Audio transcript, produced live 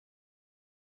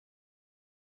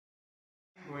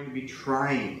going to be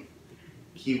trying,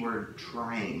 keyword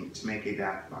trying, to make a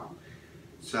bath bomb.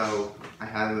 So I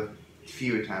have a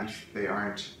few attempts. They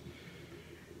aren't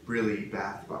really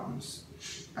bath bombs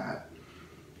at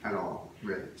all,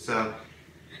 really. So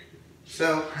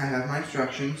I have my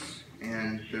instructions,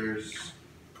 and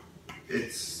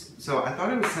so I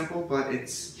thought it was simple, but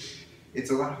it's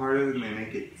a lot harder than they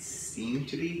make it seem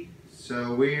to be.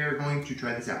 So we're going to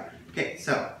try this out. Okay,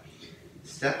 so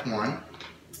step one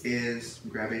is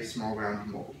grab a small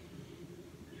round mold.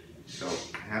 So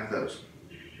I have those.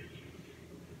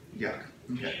 Yuck.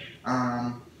 Okay.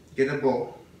 Get a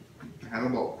bowl. I have a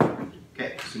bowl.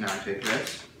 Okay, so now I take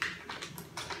this,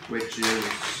 which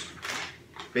is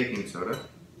baking soda.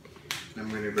 I'm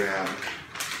going to grab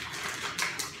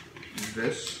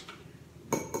this.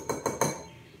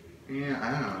 Yeah,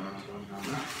 I don't know what's going on.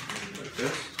 Like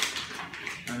this.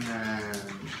 And then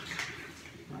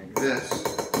like this.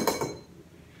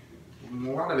 And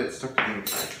a lot of it's stuck to the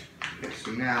inside. Okay,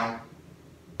 so now,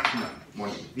 no, one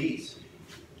of these.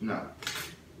 No.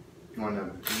 One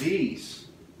of these.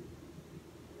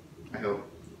 I hope.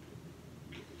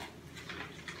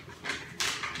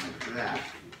 Like that.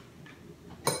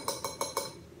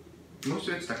 Most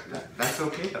of it's stuck to that. That's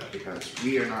okay though, because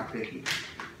we are not picky.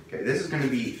 Okay, this is going to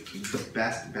be the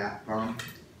best bath bomb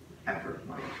ever.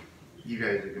 Like, you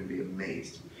guys are going to be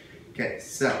amazed. Okay,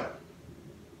 so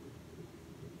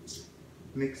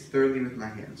mix thoroughly with my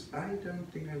hands. I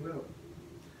don't think I will.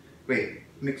 Wait,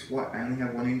 mix what? I only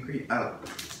have one ingredient. Oh, I'm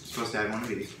supposed to add one of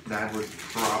these. That would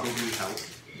probably help.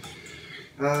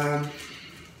 I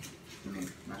mean,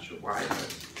 not sure why,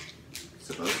 but it's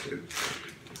supposed to.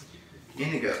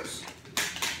 In it goes.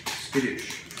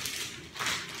 Skadoosh.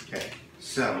 Okay,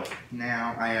 so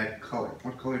now I add color.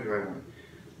 What color do I want?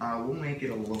 We'll make it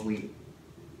a lovely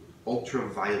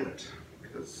ultraviolet,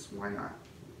 because why not?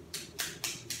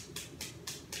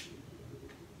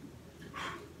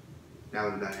 That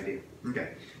was a bad idea.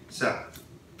 Okay, so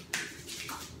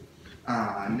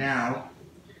now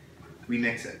we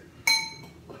mix it.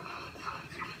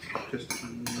 Just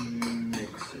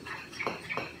mix it.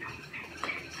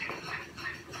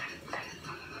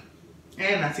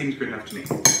 And that seems good enough to me.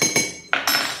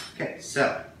 Okay,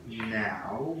 so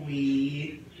now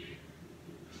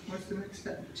what's the next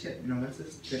step? Tip? No, that's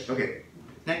this tip. Okay,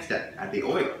 next step, add the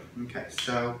oil. Okay,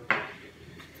 so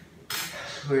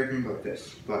we're going to go with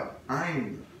this, but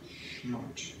I'm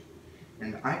smart,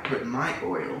 and I put my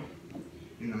oil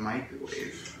in the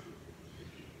microwave.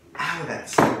 Ow,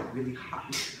 that's really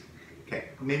hot. Okay,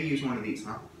 maybe use one of these,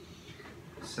 huh?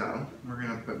 So we're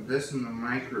going to put this in the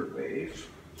microwave.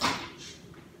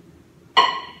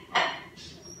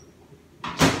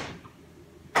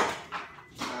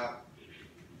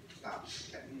 Stop.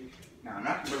 Okay. Now I'm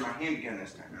not going to put my hand again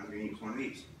this time. I'm going to use one of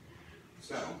these.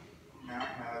 So now I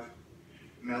have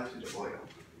melted oil.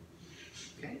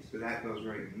 Okay, so that goes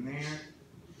right in there.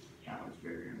 That was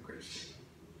very uncrisp.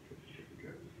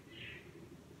 Good.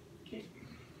 Okay.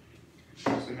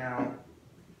 So now,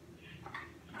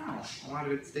 oh, a lot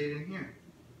of it stayed in here.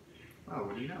 Oh,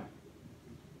 what do you know?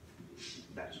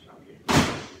 That's probably it.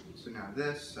 So now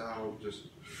this, I'll just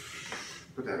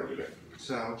put that over there.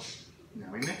 So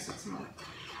now we mix it some more.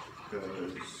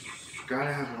 Because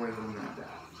gotta have oil in that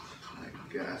bath.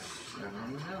 I guess. I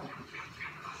don't know.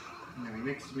 And then we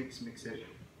mix it.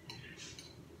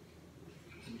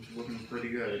 It's looking pretty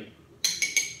good.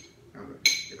 Okay,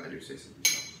 if I do say something.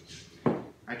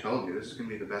 I told you, this is going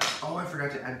to be the best. Oh, I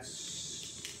forgot to add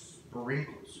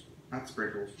sprinkles. Not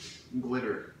sprinkles.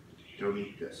 Glitter. Don't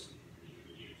eat this.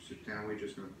 So now we're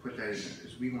just going to put that in there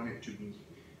because we want it to be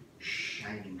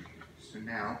shiny. So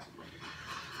now,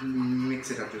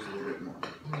 mix it up just a little bit more.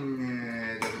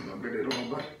 It doesn't look good at all,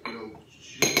 but we'll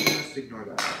just ignore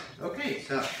that. Okay,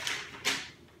 so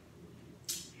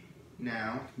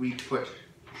now we put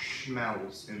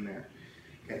schmelz in there.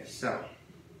 Okay, so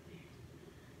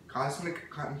Cosmic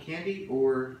Cotton Candy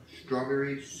or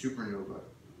Strawberry Supernova?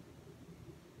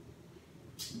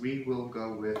 We will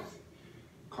go with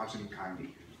Cotton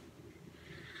Candy.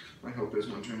 I hope this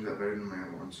one turns out better than my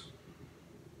other ones.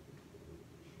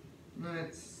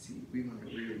 Let's see, we want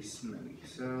it really smelly.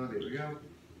 So there we go.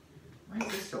 Why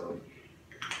is this still open?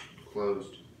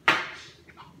 Closed.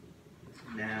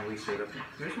 Now we set up.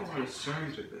 There's a lot of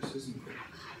cerns with this, isn't there?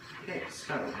 Okay,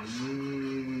 so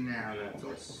now that's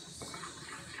all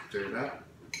stirred up.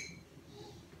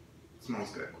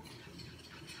 Smells good.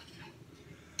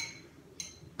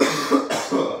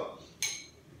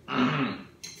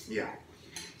 Yeah,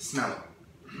 smell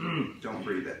it. Don't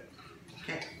breathe it.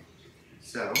 Okay,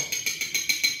 so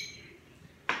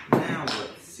now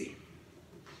let's see.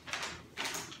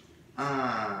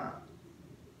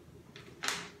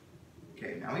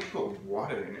 now we put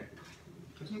water in it.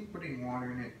 Doesn't putting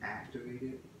water in it activate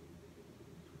it?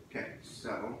 Okay,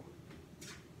 so,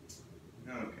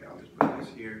 okay, I'll just put this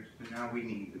here. So now we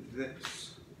need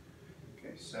this.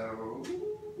 Okay, so,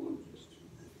 we'll just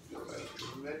fill that up a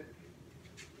little bit.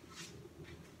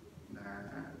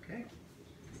 Okay,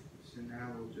 so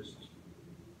now we'll just,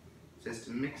 it says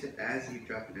to mix it as you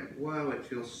drop it in. Whoa, it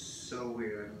feels so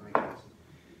weird, I don't like this.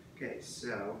 Okay,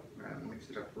 so, mix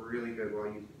it up really good while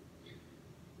you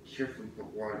carefully put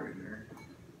water in there.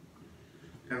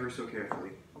 Ever so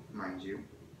carefully, mind you.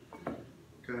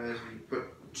 Because if you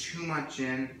put too much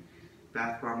in,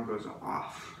 bath bomb goes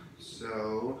off.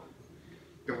 So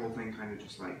the whole thing kind of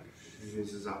just like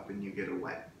fizzes up and you get a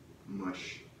wet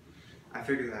mush. I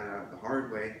figured that out the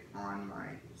hard way on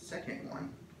my second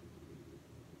one.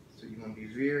 So you want to be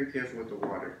very careful with the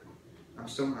water. I'm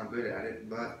still not good at it,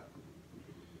 but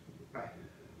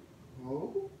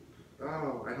oh,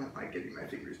 I don't like getting my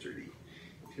fingers dirty.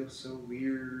 It feels so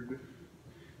weird.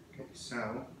 Okay,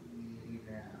 so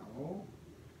now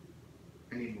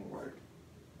I need more water.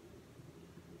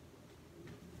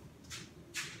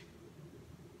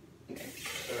 Okay,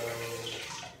 so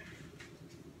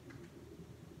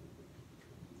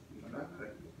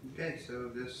okay, so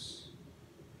this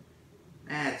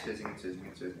it's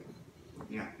fizzing.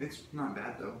 Yeah, it's not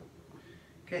bad though.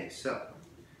 Okay, so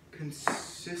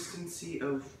consistency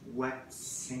of wet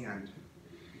sand.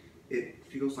 It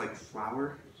feels like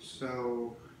flour,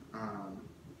 so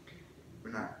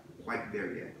we're not quite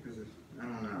there yet because I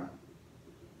don't know.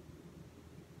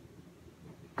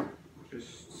 It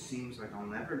just seems like I'll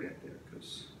never get there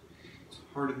because it's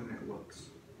harder than it looks,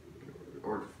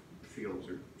 or feels,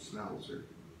 or smells, or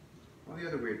all the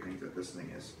other weird things that this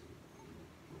thing is.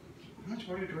 How much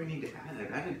water do I need to add?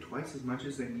 I've added twice as much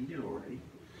as I needed already.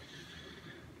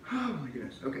 Oh my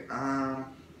goodness. Okay,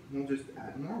 we'll just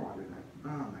add more water then.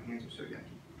 Oh, my hands are so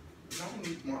yucky. I don't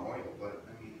need more oil, but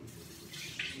I mean,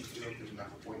 I feel like there's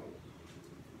enough oil.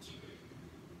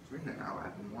 We're gonna now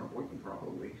add more oil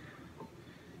probably,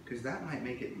 because that might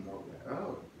make it more wet.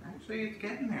 Oh, actually, it's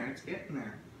getting there. It's getting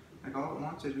there. Like all at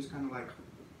once, it just kind of like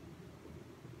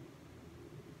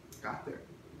got there.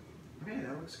 Okay,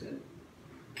 that looks good.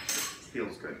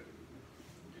 Feels good.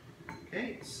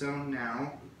 Okay, so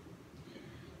now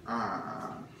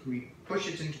we push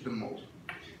it into the mold.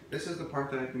 This is the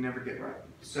part that I can never get right.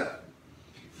 So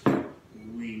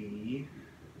we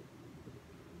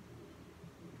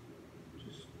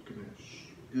just gonna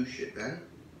goosh it then.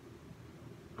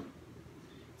 It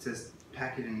says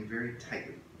pack it in very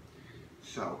tightly.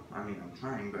 So I mean I'm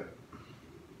trying, but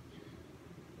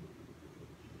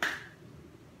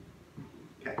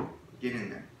okay, get in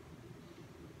there.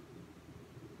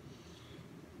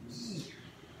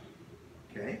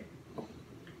 Okay,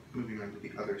 moving on to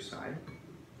the other side.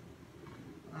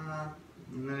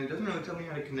 And then it doesn't really tell me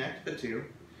how to connect the two,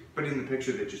 but in the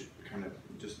picture they just kind of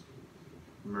just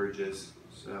merges.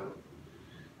 So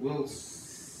we'll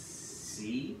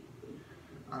see.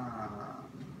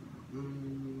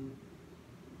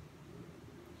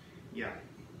 Yeah.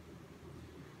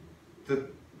 The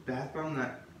bath bomb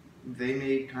that they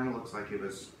made kind of looks like it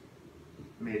was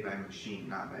made by a machine,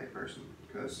 not by a person,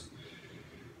 because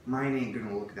mine ain't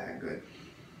gonna look that good.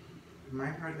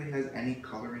 Mine hardly has any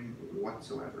coloring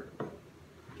whatsoever.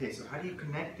 Okay, so how do you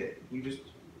connect it? You just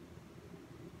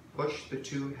push the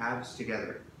two halves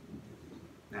together.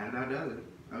 That about does it.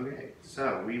 Okay,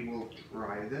 so we will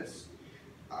try this.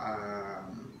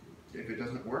 If it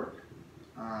doesn't work,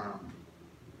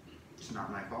 it's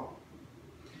not my fault.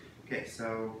 Okay,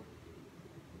 so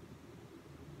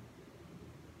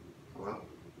hello?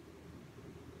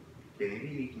 Okay, maybe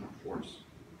you need more force.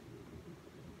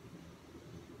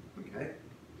 Okay.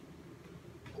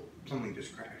 Oh, something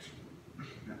just cracked.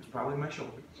 That's probably my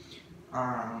shoulder.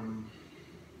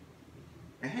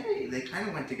 Hey, they kind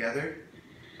of went together.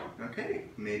 Okay,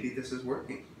 maybe this is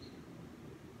working.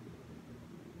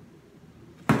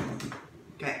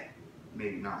 Okay,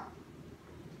 maybe not.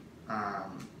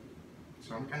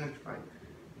 So I'm kind of like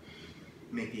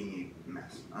making a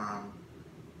mess.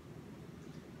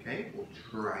 Okay, we'll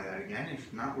try that again.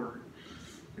 If not, we're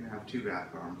gonna have two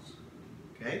bath bombs.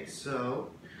 Okay,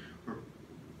 so we're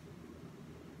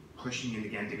pushing it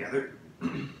again together.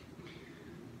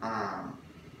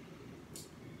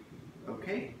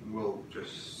 Okay, we'll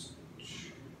just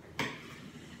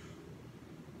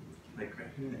like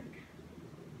crack an egg.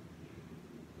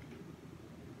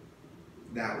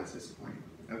 That was disappointing.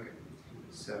 Okay,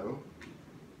 so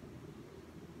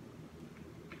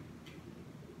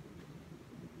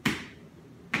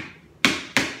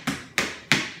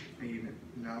even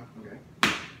no, okay.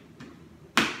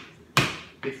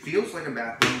 It feels like a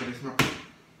bathroom, but it's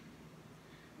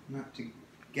not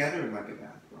together like a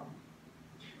bathroom.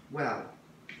 Well,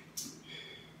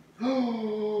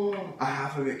 oh, a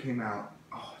half of it came out.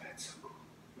 Oh, that's so cool.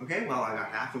 Okay, well, I got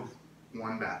half of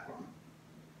one bathroom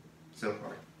so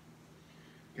far.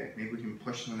 Okay, maybe we can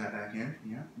push some of that back in.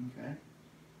 Yeah, okay.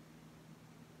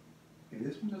 Okay,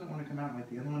 this one doesn't want to come out like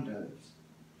the other one does.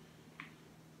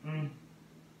 Then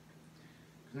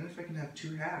if I can have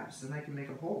two halves, then I can make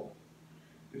a whole.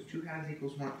 Because 2 halves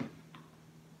equals 1.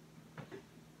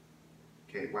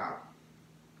 Okay, wow.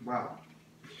 Wow.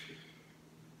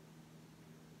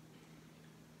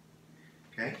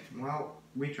 Okay, well,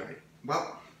 we tried.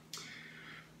 Well,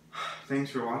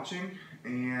 thanks for watching,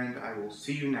 and I will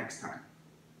see you next time.